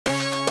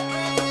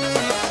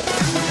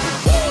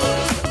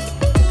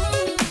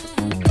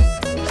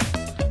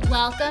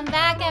Welcome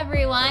back,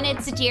 everyone.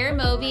 It's Dear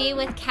Moby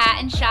with Kat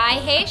and Shy.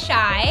 Hey,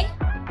 Shy.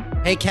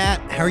 Hey, Kat.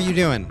 How are you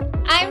doing?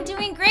 I'm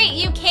doing great.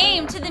 You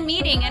came to the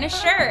meeting in a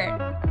shirt.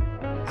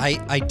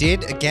 I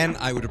did. Again,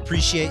 I would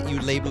appreciate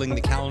you labeling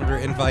the calendar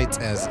invites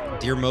as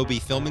Dear Moby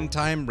filming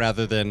time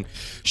rather than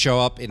show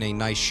up in a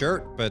nice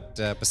shirt. But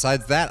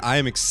besides that, I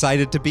am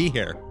excited to be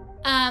here.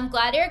 I'm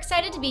glad you're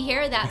excited to be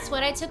here. That's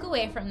what I took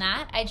away from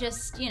that. I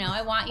just,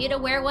 I want you to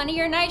wear one of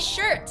your nice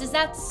shirts. Is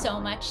that so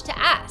much to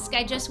ask?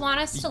 I just want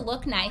us to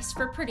look nice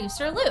for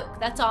producer Luke.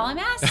 That's all I'm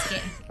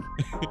asking.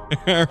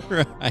 All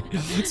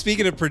right.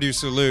 Speaking of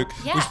producer Luke,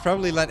 we should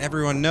probably let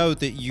everyone know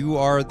that you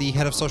are the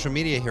head of social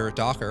media here at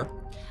Docker.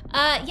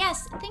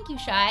 Yes, thank you,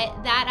 Shy.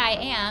 That I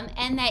am,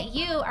 and that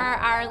you are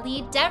our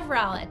lead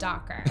DevRel at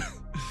Docker.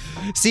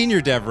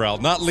 Senior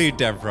DevRel, not lead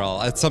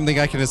DevRel. It's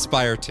something I can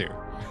aspire to.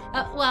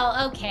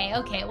 Well, okay.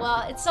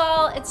 Well, it's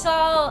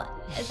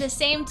all the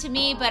same to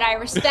me, but I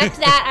respect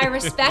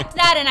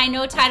that. And I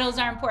know titles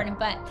are important,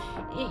 but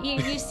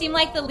you seem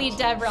like the lead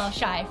DevRel,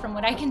 Shy, from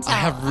what I can tell. I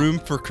have room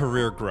for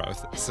career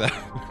growth, so.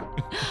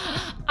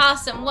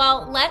 Awesome.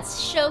 Well, let's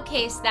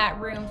showcase that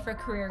room for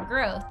career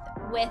growth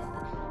with,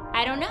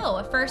 I don't know,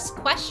 a first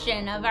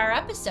question of our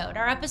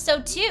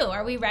episode 2.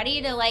 Are we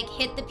ready to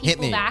hit the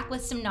people back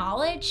with some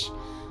knowledge?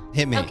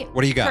 Hit me. Okay,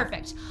 what do you got?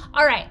 Perfect.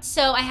 All right,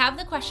 so I have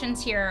the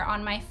questions here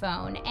on my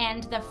phone,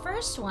 and the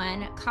first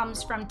one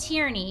comes from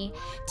Tierney.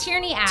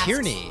 Tierney asks...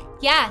 Tierney?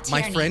 Yeah,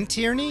 Tierney. My friend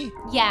Tierney?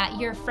 Yeah,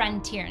 your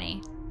friend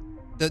Tierney.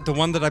 The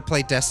one that I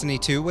played Destiny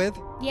 2 with?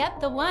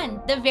 Yep,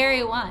 the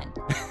very one.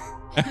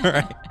 All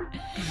right.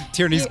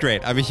 Tierney's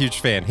great. I'm a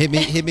huge fan.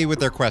 Hit me with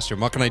their question.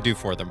 What can I do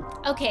for them?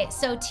 Okay,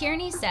 so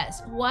Tierney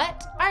says,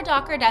 what are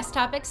Docker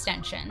desktop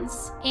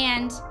extensions?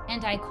 And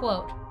I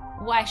quote,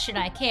 why should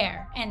I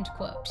care? End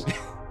quote.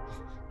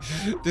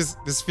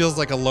 This feels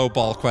like a low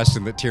ball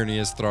question that Tierney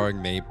is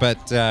throwing me,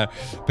 but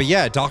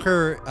yeah,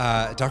 Docker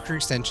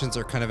extensions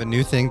are kind of a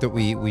new thing that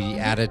we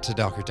added to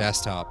Docker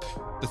Desktop.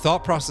 The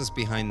thought process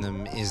behind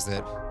them is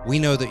that we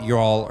know that you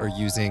all are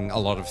using a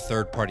lot of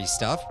third-party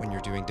stuff when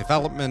you're doing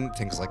development,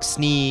 things like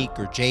Sneak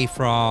or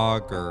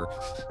JFrog or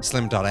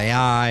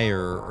Slim.ai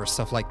or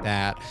stuff like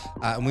that.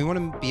 And we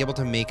want to be able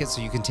to make it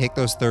so you can take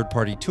those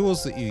third-party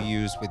tools that you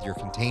use with your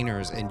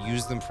containers and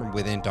use them from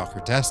within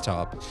Docker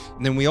Desktop.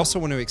 And then we also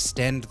want to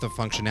extend the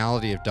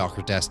functionality of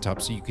Docker Desktop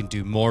so you can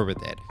do more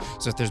with it.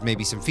 So if there's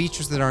maybe some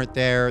features that aren't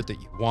there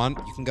that you want,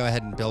 you can go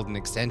ahead and build an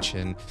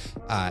extension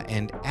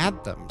and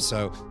add them.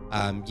 So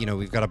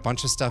we've got a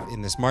bunch of stuff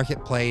in this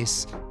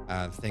marketplace,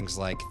 things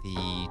like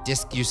the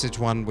disk usage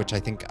one, which I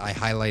think I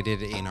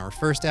highlighted in our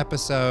first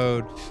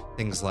episode,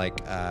 things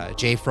like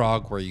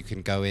JFrog, where you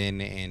can go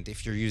in and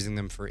if you're using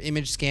them for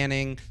image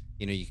scanning,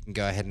 you can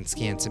go ahead and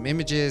scan some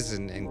images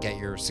and get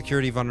your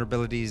security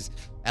vulnerabilities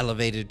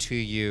elevated to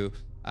you,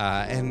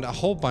 and a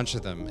whole bunch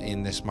of them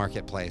in this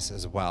marketplace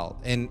as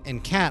well.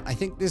 And Kat, I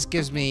think this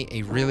gives me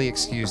a really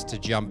excuse to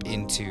jump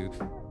into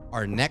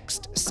our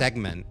next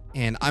segment,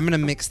 and I'm gonna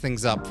mix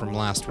things up from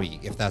last week,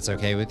 if that's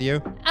okay with you.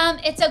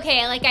 It's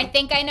okay. I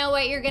think I know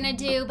what you're gonna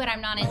do, but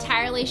I'm not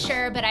entirely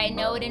sure, but I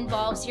know it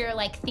involves your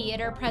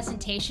theater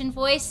presentation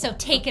voice, so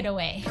take it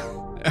away.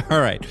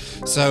 All right,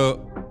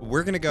 so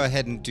we're gonna go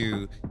ahead and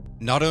do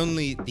not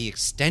only the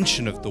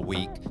extension of the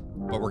week,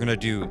 but we're gonna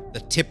do the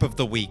tip of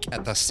the week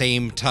at the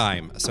same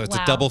time. So it's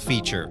a double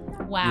feature.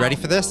 Wow. You ready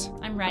for this?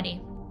 I'm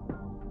ready.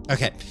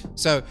 Okay,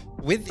 so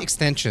with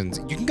extensions,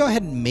 you can go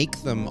ahead and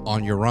make them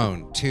on your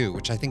own too,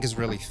 which I think is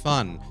really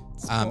fun.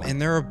 Cool.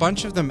 And there are a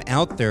bunch of them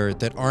out there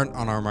that aren't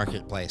on our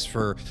marketplace.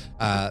 For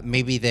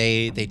maybe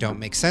they don't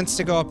make sense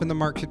to go up in the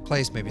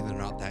marketplace. Maybe they're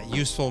not that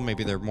useful.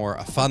 Maybe they're more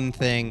a fun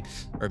thing,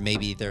 or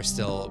maybe they're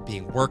still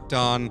being worked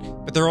on.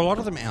 But there are a lot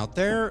of them out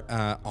there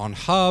on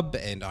Hub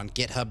and on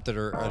GitHub that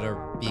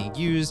are being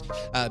used.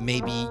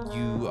 Maybe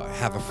you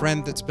have a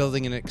friend that's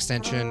building an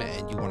extension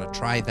and you want to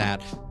try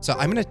that. So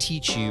I'm going to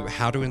teach you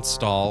how to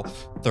install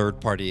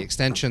third-party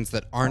extensions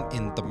that aren't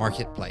in the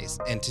marketplace.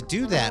 And to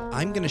do that,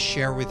 I'm going to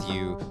share with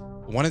you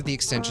one of the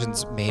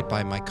extensions made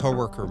by my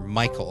coworker,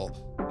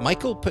 Michael.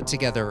 Michael put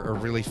together a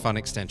really fun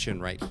extension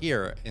right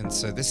here. And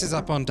so this is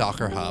up on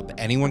Docker Hub.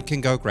 Anyone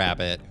can go grab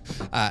it.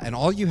 And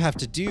all you have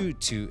to do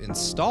to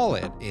install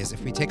it is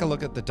if we take a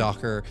look at the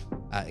Docker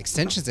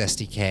Extensions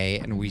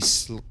SDK and we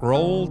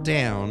scroll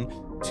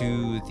down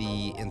to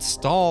the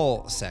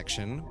install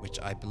section, which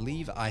I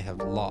believe I have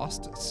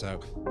lost. So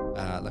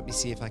let me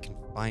see if I can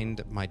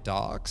find my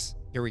docs.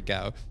 Here we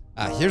go.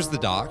 Here's the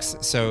docs.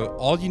 So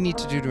all you need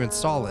to do to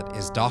install it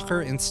is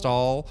Docker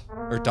install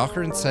or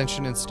Docker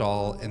extension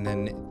install, and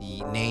then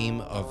the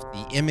name of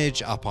the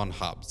image up on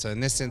Hub. So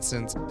in this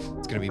instance,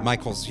 it's going to be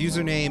Michael's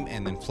username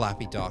and then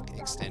Flappy Doc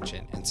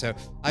extension. And so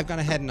I've gone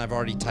ahead and I've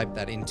already typed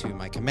that into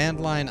my command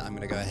line. I'm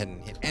going to go ahead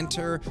and hit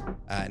enter,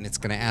 and it's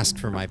going to ask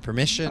for my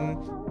permission.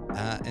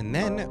 And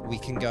then we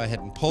can go ahead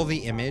and pull the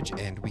image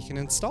and we can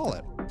install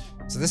it.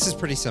 So this is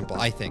pretty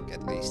simple, I think,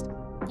 at least.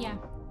 Yeah.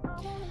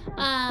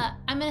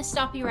 I'm going to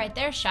stop you right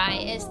there, Shy.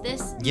 Is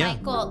this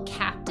Michael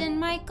Captain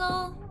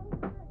Michael?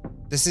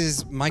 This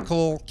is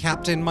Michael,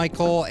 Captain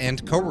Michael,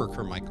 and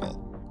coworker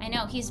Michael. I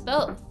know. He's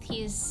both.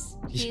 He's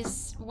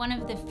one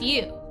of the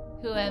few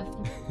who have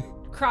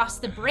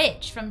crossed the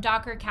bridge from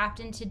Docker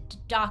Captain to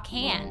Dock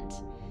Hand.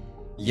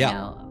 Yeah. You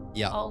know,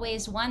 yeah.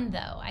 Always one,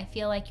 though. I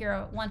feel like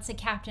you're once a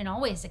captain,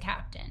 always a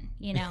captain,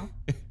 you know?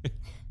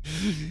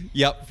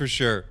 Yep, for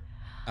sure.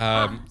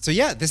 So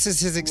yeah, this is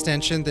his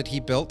extension that he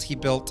built. He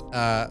built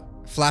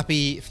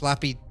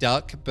Flappy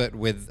Duck, but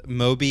with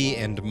Moby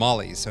and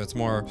Molly. So it's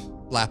more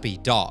Flappy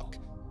Dock.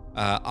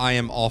 I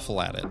am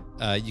awful at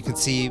it. You can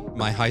see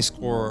my high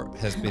score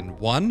has been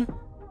 1,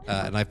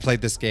 and I've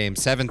played this game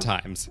 7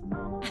 times.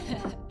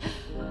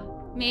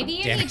 Maybe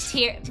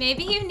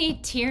you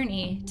need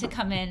Tierney to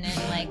come in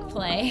and like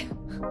play.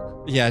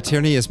 Yeah,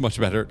 Tierney is much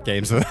better at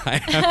games than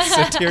I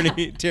am. So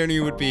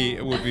Tierney would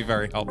be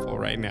very helpful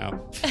right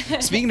now.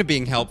 Speaking of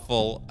being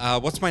helpful,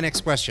 what's my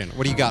next question?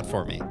 What do you got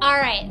for me? All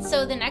right,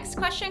 so the next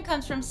question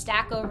comes from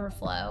Stack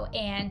Overflow,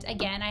 and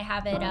again, I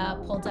have it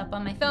pulled up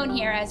on my phone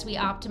here as we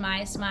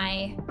optimize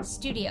my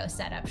studio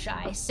setup,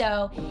 Shai.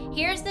 So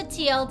here's the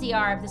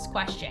TLDR of this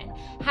question: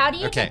 How do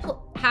you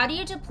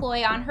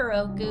deploy on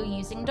Heroku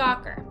using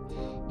Docker?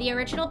 The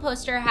original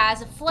poster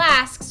has a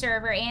Flask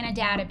server and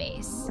a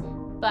database,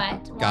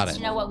 but wants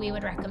to know what we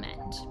would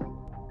recommend.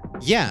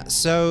 Yeah,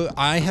 so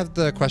I have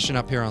the question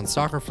up here on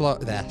Stack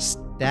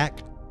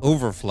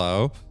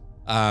Overflow,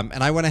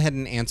 and I went ahead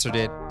and answered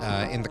it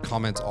in the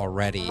comments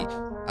already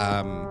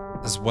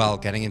as well,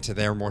 getting into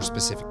their more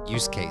specific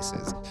use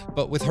cases.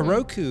 But with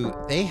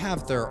Heroku, they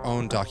have their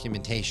own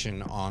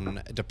documentation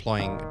on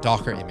deploying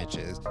Docker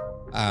images.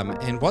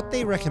 And what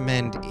they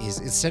recommend is,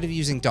 instead of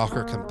using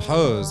Docker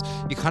Compose,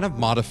 you kind of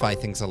modify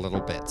things a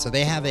little bit. So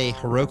they have a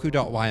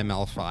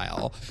Heroku.yml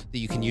file that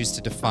you can use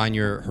to define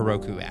your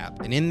Heroku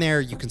app. And in there,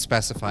 you can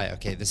specify,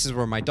 okay, this is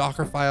where my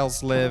Docker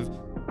files live.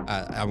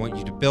 I want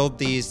you to build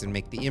these and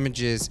make the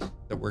images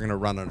that we're going to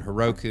run on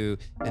Heroku.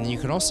 And then you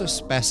can also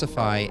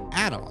specify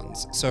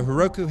add-ons. So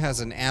Heroku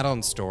has an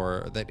add-on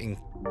store that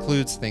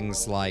includes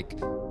things like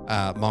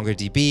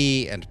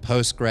MongoDB and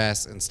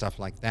Postgres and stuff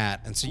like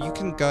that. And so you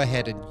can go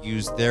ahead and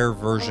use their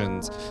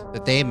versions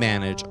that they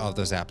manage of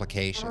those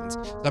applications.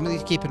 Something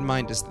to keep in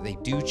mind is that they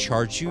do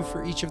charge you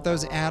for each of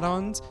those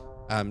add-ons.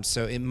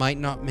 So it might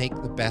not make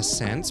the best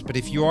sense, but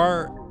if you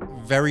are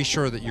very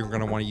sure that you're going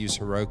to want to use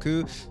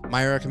Heroku,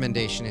 my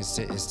recommendation is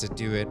to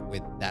do it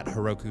with that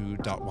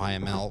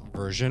Heroku.yml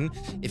version.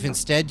 If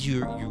instead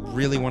you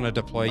really want to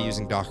deploy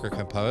using Docker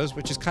Compose,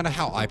 which is kind of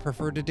how I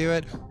prefer to do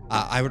it,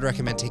 I would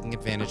recommend taking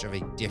advantage of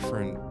a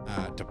different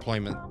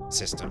deployment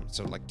system.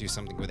 So like do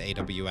something with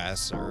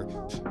AWS or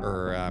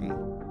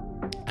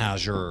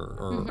Azure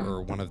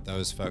or one of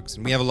those folks.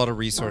 And we have a lot of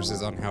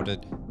resources on how to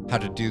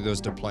do those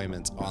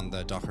deployments on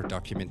the Docker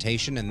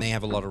documentation, and they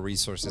have a lot of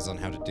resources on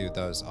how to do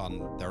those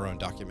on their own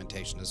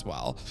documentation as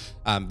well.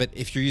 But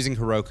if you're using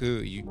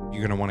Heroku, you're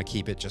going to want to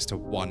keep it just to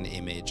one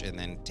image and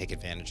then take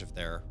advantage of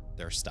their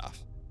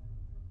stuff.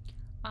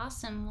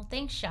 Awesome. Well,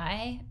 thanks,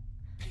 Shai.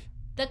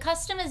 The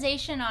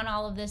customization on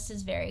all of this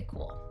is very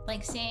cool.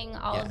 Like seeing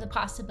all of the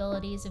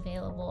possibilities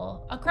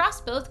available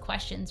across both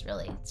questions,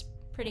 really. It's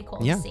pretty cool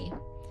to see.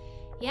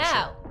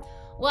 Yeah. Sure.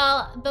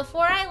 Well,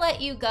 before I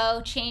let you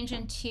go change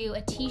into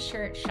a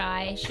t-shirt,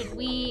 Shai, should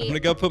we... I'm going to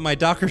go put my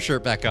Docker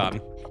shirt back on.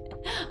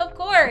 Of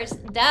course.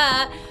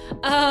 Duh.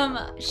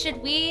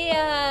 Should we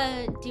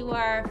do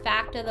our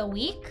fact of the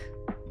week?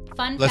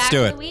 Fact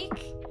of the week?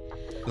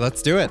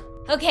 Let's do it.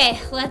 Okay,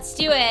 let's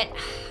do it.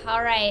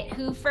 All right.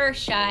 Who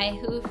first, Shai?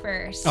 Who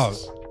first?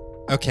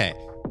 Oh, okay.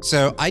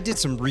 So I did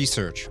some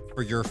research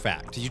for your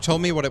fact. You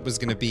told me what it was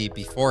going to be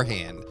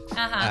beforehand.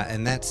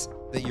 And that's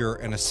that you're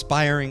an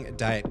aspiring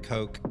Diet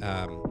Coke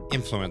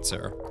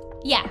influencer.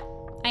 Yeah,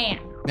 I am.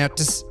 Now,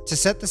 to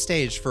set the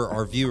stage for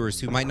our viewers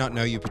who might not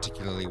know you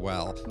particularly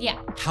well,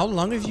 how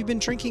long have you been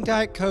drinking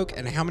Diet Coke,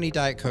 and how many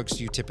Diet Cokes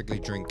do you typically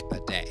drink a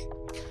day?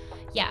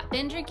 Yeah,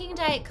 been drinking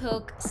Diet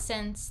Coke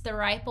since the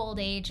ripe old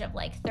age of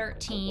like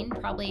 13,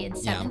 probably in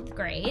 7th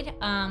grade.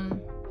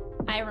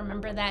 I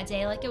remember that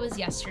day like it was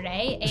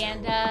yesterday,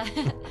 and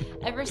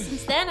ever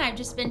since then I've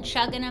just been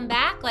chugging them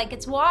back like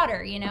it's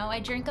water, you know. I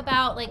drink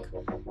about like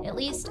at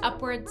least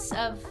upwards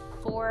of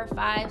 4,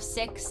 5,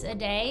 6 a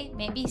day,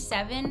 maybe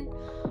 7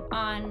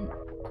 on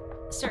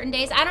certain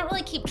days. I don't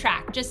really keep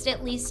track, just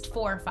at least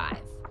 4 or 5.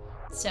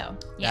 So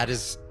yeah.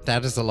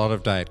 That is a lot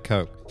of Diet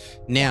Coke.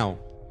 Now,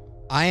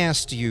 I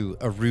asked you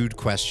a rude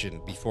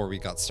question before we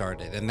got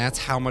started, and that's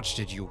how much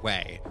did you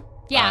weigh?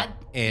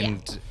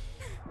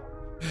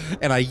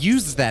 And I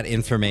used that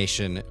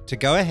information to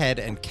go ahead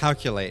and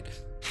calculate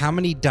how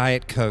many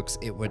Diet Cokes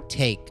it would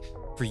take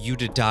for you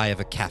to die of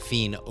a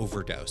caffeine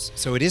overdose.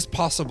 So it is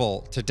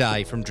possible to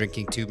die from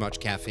drinking too much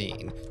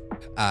caffeine.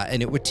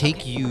 And it would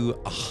take you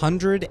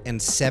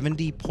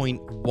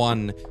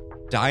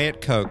 170.1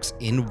 Diet Cokes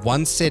in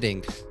one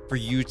sitting for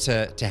you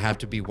to have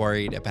to be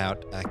worried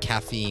about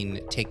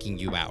caffeine taking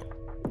you out.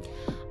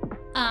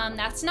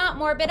 That's not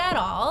morbid at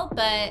all,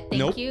 but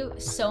thank you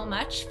so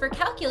much for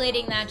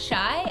calculating that,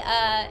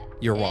 Shai.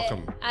 You're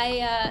welcome.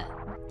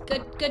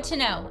 Good to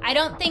know. I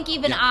don't think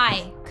even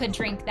I could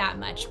drink that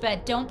much,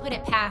 but don't put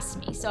it past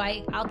me. So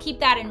I'll keep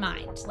that in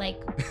mind.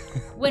 Like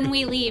when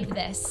we leave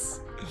this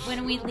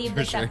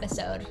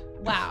episode.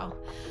 Wow.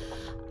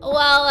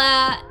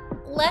 Well,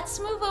 let's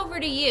move over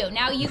to you.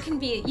 Now you can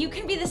be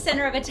the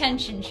center of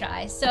attention,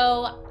 Shy.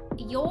 So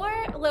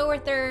your lower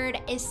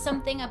third is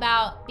something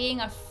about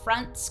being a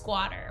front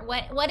squatter.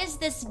 What is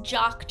this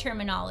jock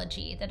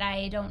terminology that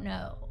I don't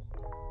know?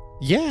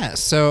 Yeah,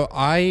 so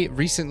I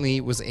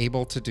recently was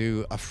able to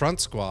do a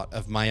front squat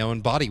of my own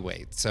body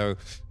weight. So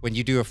when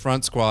you do a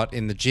front squat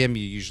in the gym,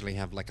 you usually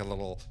have like a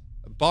little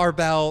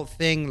barbell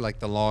thing, like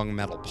the long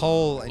metal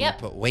pole, and you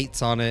put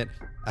weights on it.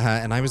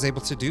 And I was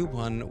able to do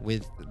one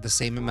with the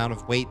same amount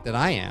of weight that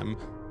I am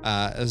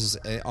as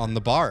on the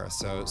bar.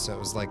 So it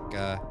was like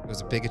it was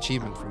a big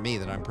achievement for me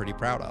that I'm pretty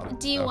proud of.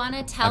 Do you want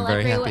to tell everyone?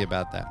 I'm very happy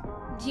about that.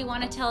 Do you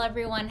want to tell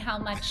everyone how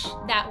much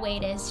that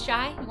weight is,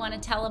 Shy? You want to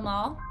tell them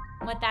all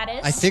what that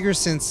is? I figure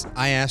since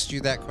I asked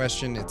you that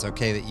question, it's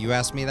okay that you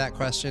asked me that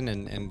question.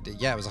 And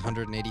yeah, it was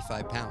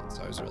 185 pounds.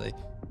 So I was really,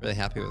 really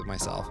happy with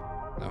myself.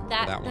 So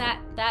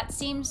that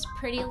seems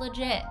pretty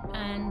legit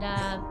and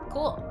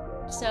cool.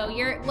 So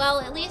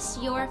at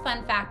least your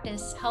fun fact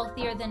is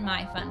healthier than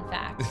my fun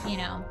fact,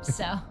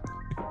 so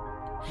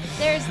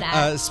there's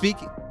that.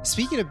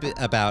 Speaking a bit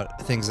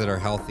about things that are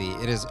healthy,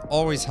 it is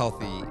always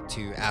healthy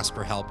to ask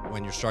for help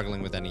when you're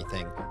struggling with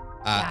anything.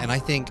 And I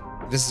think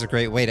this is a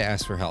great way to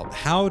ask for help.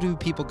 How do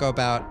people go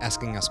about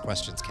asking us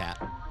questions, Kat?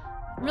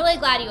 I'm really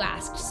glad you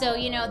asked. So,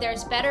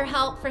 there's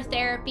BetterHelp for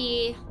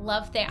therapy.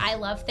 I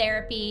love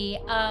therapy.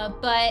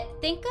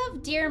 But think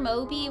of Dear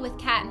Moby with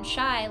Kat and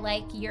Shy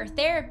like your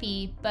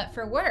therapy, but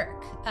for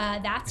work.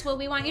 That's what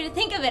we want you to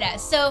think of it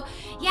as. So,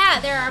 yeah,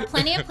 there are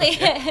plenty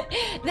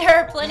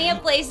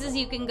of places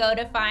you can go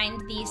to find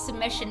the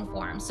submission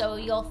form. So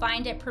you'll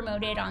find it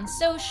promoted on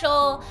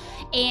social,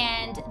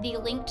 and the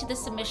link to the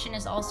submission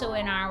is also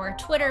in our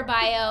Twitter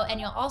bio, and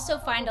you'll also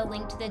find a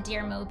link to the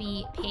Dear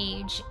Moby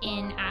page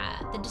in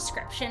the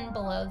description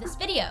below this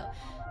video.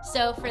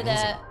 So for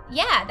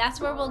that's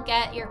where we'll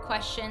get your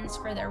questions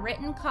for the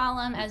written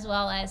column as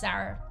well as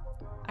our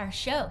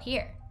show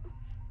here.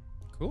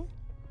 Cool.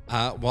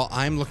 Well,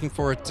 I'm looking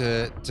forward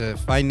to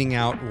finding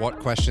out what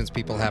questions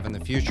people have in the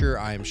future.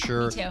 I'm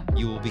sure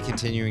you will be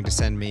continuing to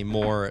send me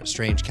more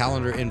strange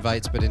calendar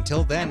invites, but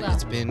until then,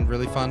 it's been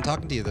really fun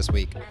talking to you this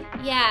week.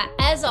 Yeah,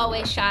 as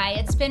always, Shy,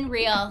 it's been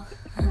real.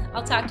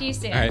 I'll talk to you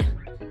soon. All right.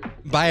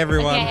 Bye,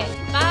 everyone.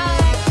 Okay, bye.